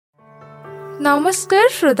नमस्कार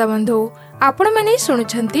श्रोता बंधु, आपण माने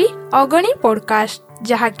शुणुछंती अगणी पॉडकास्ट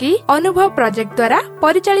जहाँकि अनुभव प्रोजेक्ट द्वारा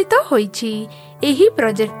परिचालित होईछि। एही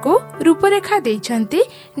प्रोजेक्ट को रूपरेखा देइछंती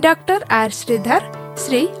डॉक्टर आर श्रीधर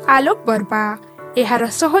श्री आलोक बर्मा। एहार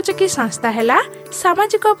सहयोगी संस्था हैला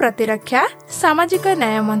सामाजिक प्रतिरक्षा सामाजिक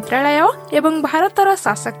न्याय मंत्रालय एवं भारतर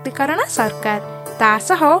सशक्तिकरण सरकार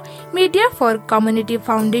तासह मीडिया फॉर कम्युनिटी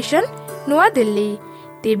फाउंडेशन नुआ दिल्ली।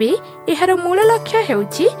 तेबे एहार मूल लक्ष्य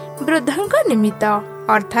हेउछि वृद्धंक निमित्त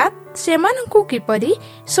अर्थात सेमानंकु किपरि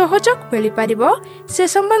सहयोग मिलि पारिबो से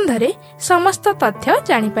संबंध रे समस्त तथ्य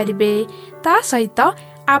जानि पारिबे। ता सहित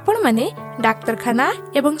आपण माने डाक्तरखाना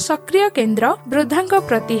एवं सक्रिय केन्द्र वृद्धंक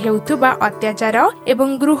प्रति हेउथुबा अत्याचार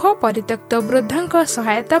एवं गृह परित्यक्त वृद्धंक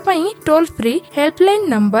सहायता पई टोल फ्री हेल्पलाइन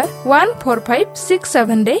नंबर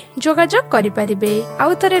 14567 रे जोगाजोग करि पारिबे।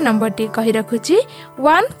 आउ थरे नंबर टी कहि रखुछि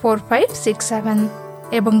 14567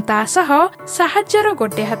 एवं तासह साहाଯ୍ୟର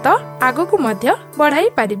गोटे हाथ आगकु मध्य बढ़ाई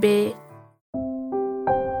पारिबे।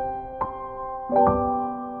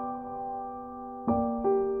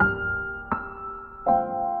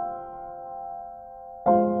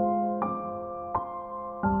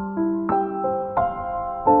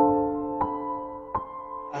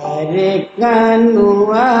 अरे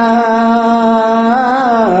कानुआ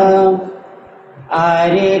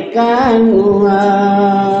अरे कानुआ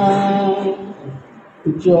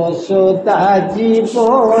যশোদা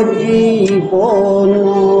জীবন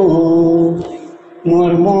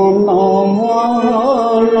মোর মন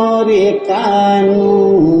মনরে কানু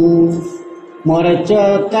মোর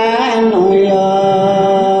চকানয়ন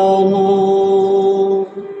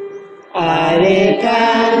আরে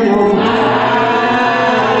কানু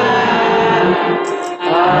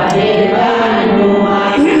আরে কানু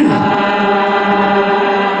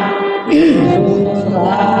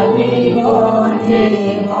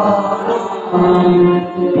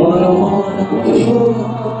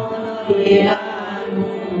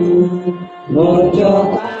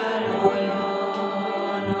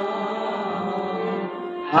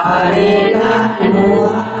हरे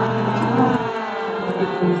कानुआ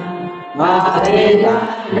हरे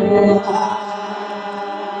कानुआ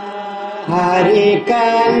हरे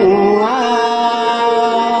कानुआ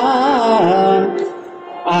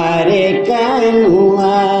हरे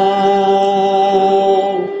कानुआ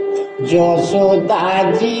যশোদা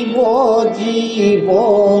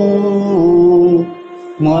জীবন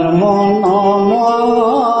মোর মন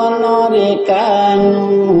মনরে কানু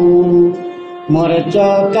মোর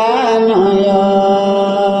চকানয়ন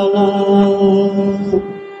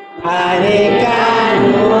আরে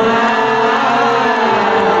কানুয়া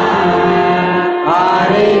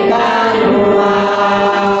আরে কানুয়া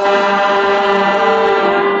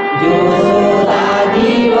যশোদা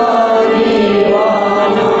জীবন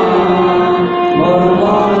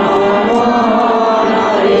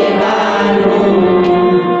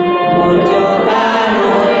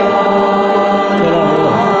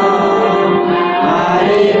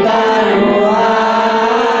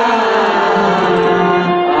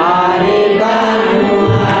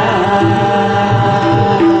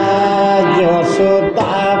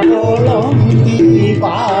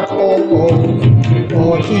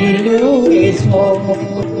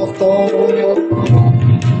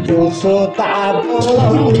যশোদা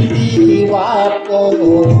বন্দিবাপ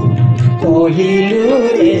কহিলু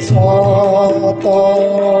রে সত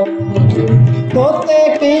তোতে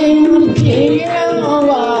কি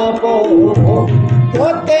বাপ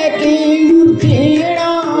তোতে কি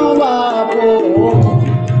বাপ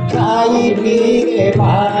খাইবি রে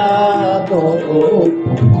ভাত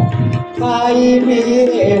খাইবি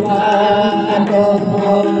রে ভাত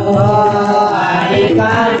আরে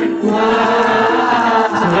কানুয়া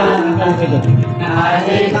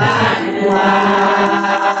আরে কানুয়া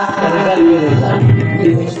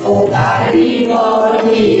যশোদা জীবন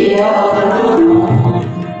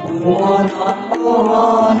মন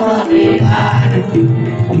মনরে কানু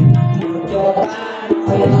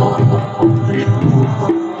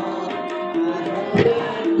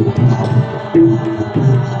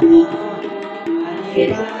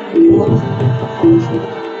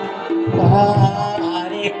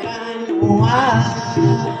हरे कानुआ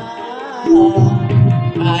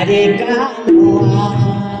हरे कानुआ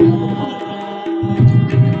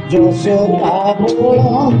যশোদা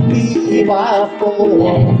বন্দিবাপ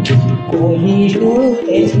কহিলু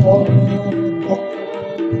রে সত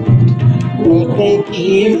তোতে কি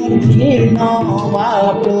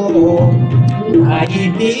বাপ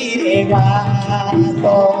খাইবি রে ভাত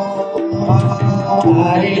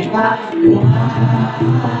हरे कानुआ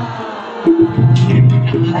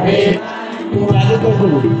हरे कानुआ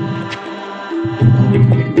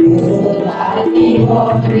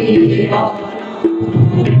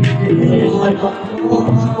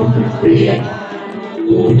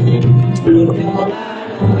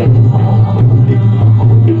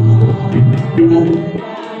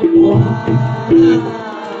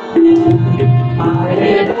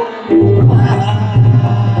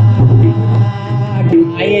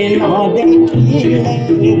no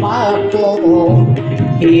देखिले बापो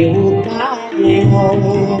केहू काहे हो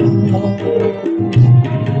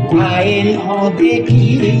आए no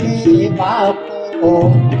देखिले बापो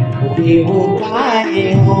केहू काहे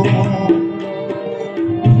हो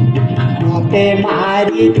मते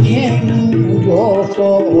मारी थेनु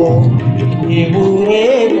जोसो केहू रे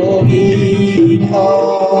गोविंद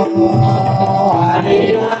हरे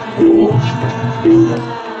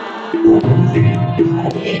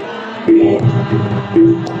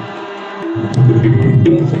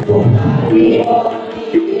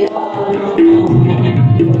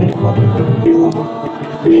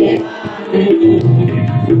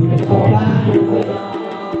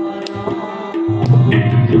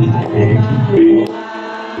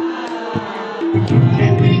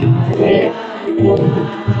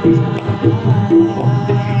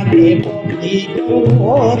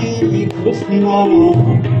Hare Krishna,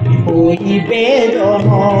 Hori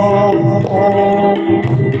Vedana,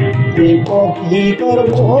 Devo Bhitor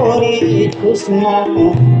Hare Krishna,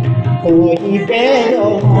 Hori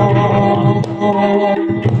Vedana,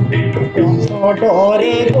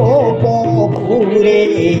 Dore Gopo Pure,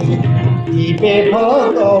 Dive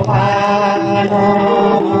Bhagavana,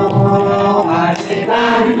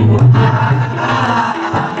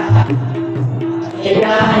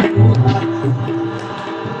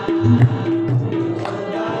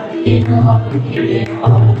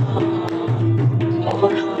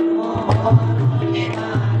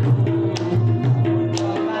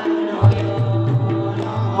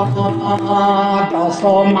 দশ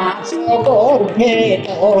মাস গর্ভে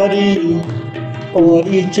ধরি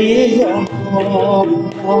করিছি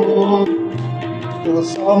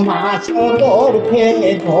দশ মাস গর্ভে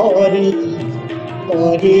ধরি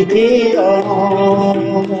করিছি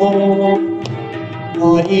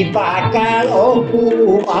মরি পাকালকু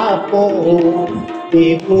বাপ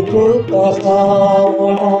দেবুতু কস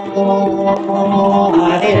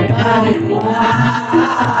আরে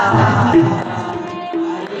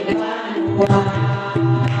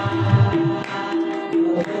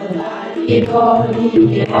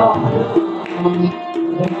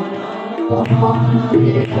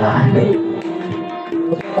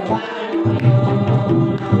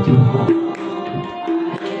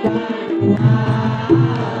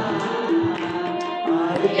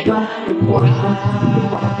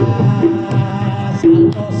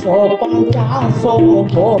পঞ্চাশো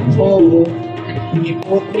বছর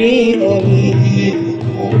বিপত্তি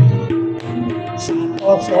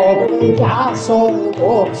সাতশো পঞ্চাশো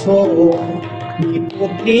বছর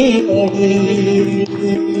বিপত্তি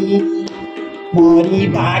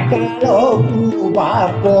মরিবা কালকু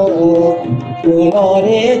বাপ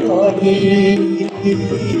কোলরে ধরি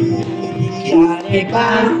আরে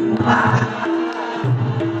কান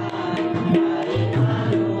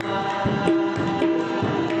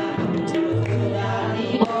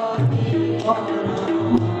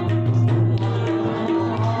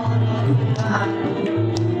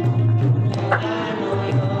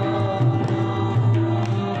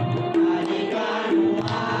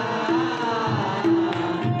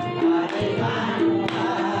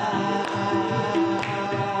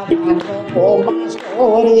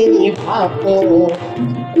Masore bhapo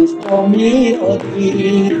Astomi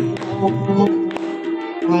odino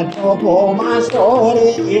Adobo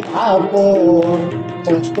masore bhapo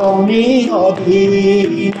Astomi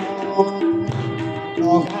odino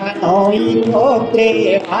Nohanoi kote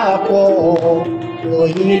bhapo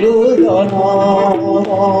Ohiru dono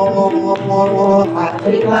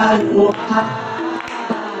Atrivanu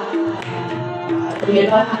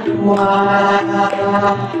Atrivanu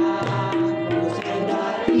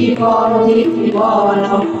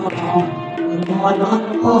Ibono, mono,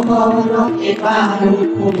 mono, ebanu,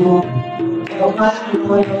 ebanu,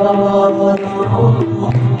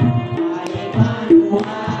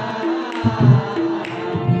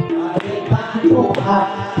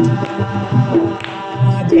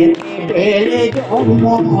 Jete bele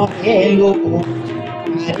jomo elu,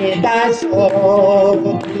 are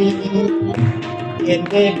dasoroti.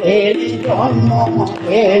 Jete bele jomo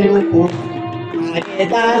elu. Are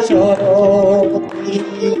dasoroti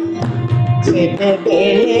sete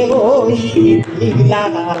bele hoi pila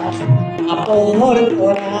apor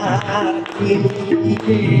korati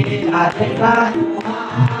are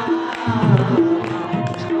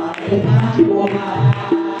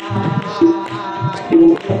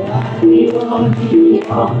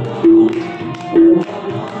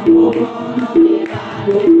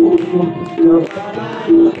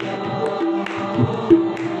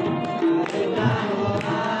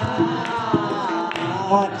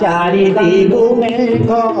চারি দিগু মেঘ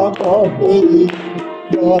copy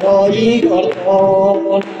বড়ই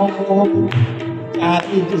গর্জন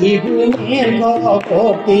চারি দিগু মেঘ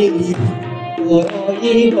copy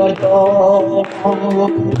বড়ই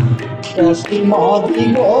গর্জন পশ্চিম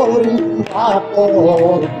দিগরু বাপ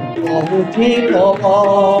বহুছি বর্ষা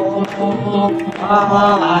করি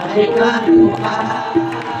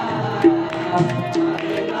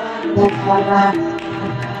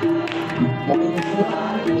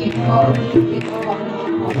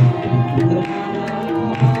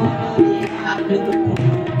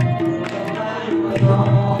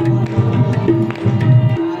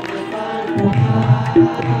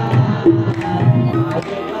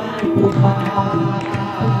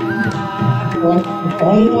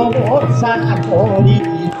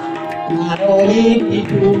নারী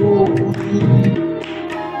বিদুরি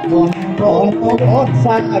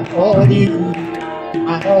বর্ষা করি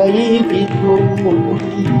নারী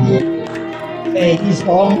বিদুরি সেই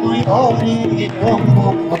সময় হরি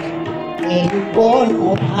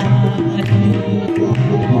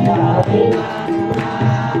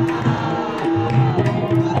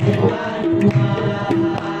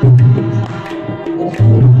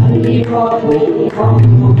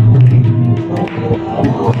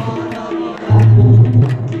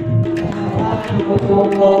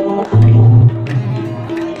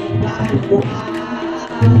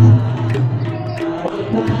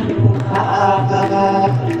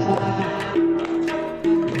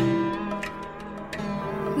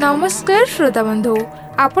नमस्कार श्रोता बंधु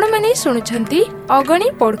आपण माने सुनुछंती अगणी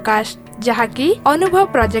पॉडकास्ट जहाँकि अनुभव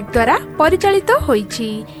प्रोजेक्ट द्वारा परिचालित होईछि।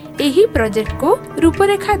 एही प्रोजेक्ट को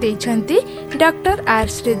रूपरेखा देइछंती डॉक्टर आर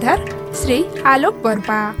श्रीधर श्री आलोक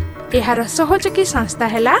वर्मा। एहार सहयोगी संस्था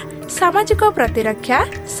हैला सामाजिक प्रतिरक्षा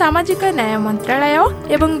सामाजिक न्याय मंत्रालय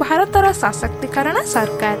एवं भारतर सशक्तिकरण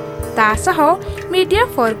सरकार तासह मीडिया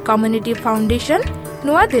फॉर कम्युनिटी फाउंडेशन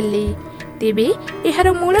नुआ दिल्ली। तेबे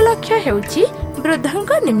एहार मूल लक्ष्य हेउछि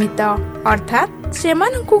वृद्धंक निमित्त अर्थात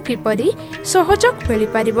सेमानंकु किपरि सहयोग मिलि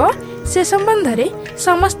परिबो से संबंध रे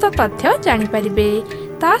समस्त तथ्य जानि परिबे।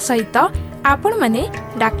 ता सहित आपण माने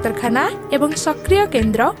डाक्तरखाना एवं सक्रिय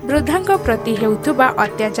केन्द्र वृद्धांक प्रति हेउथुबा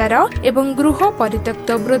अत्याचार एवं गृह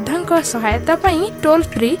परित्यक्त वृद्धांक सहायता पई टोल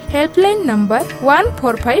फ्री हेल्पलाइन नंबर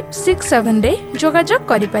 14567 रे जोगाजोग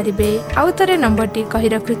करि परिबे। आउतरे नंबर टी कहि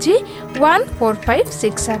रखुची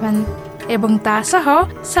 14567 एवं ता सह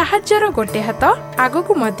साहाय्यर गोटे हाथ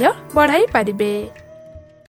आगकु मध्य बढ़ाई पारिबे।